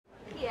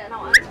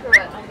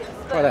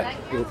Try that.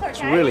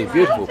 It's really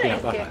beautiful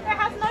peanut butter. It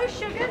has no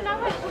sugar, no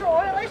extra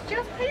oil, it's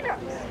just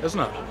peanuts. Isn't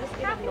it?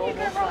 How can you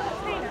go wrong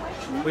with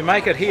peanuts? We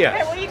make it here.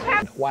 Okay, well, you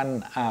can.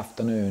 One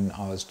afternoon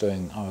I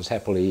was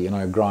happily,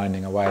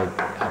 grinding away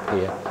up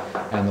here,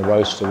 and the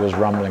roaster was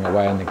rumbling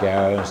away in the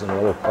garage, and a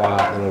little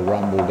quiet little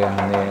rumble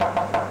down there,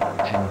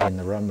 and then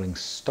the rumbling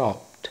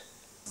stopped.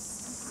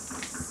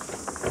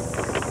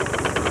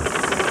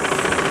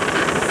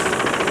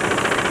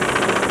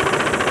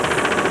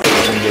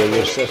 And there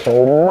was this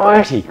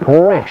almighty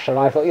crash, and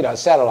I thought, it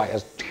sounded like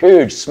a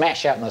huge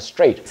smash out in the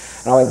street,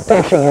 and I went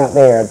dashing out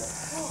there, and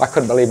I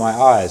couldn't believe my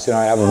eyes.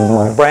 I was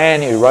my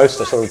brand new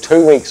roaster, sort of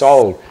 2 weeks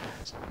old,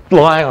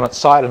 lying on its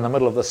side in the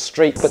middle of the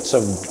street, bits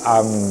of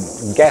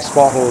gas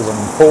bottles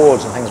and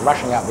cords and things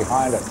rushing out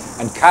behind it,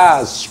 and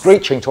cars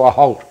screeching to a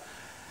halt.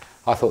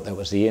 I thought that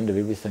was the end of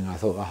everything. I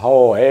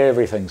thought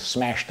everything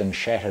smashed and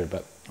shattered,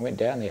 but I went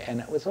down there and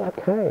it was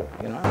okay,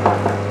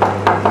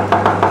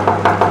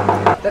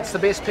 That's the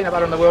best peanut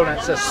butter in the world, and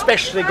it's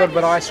especially good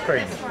with ice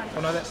cream.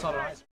 Oh no, that's not ice cream.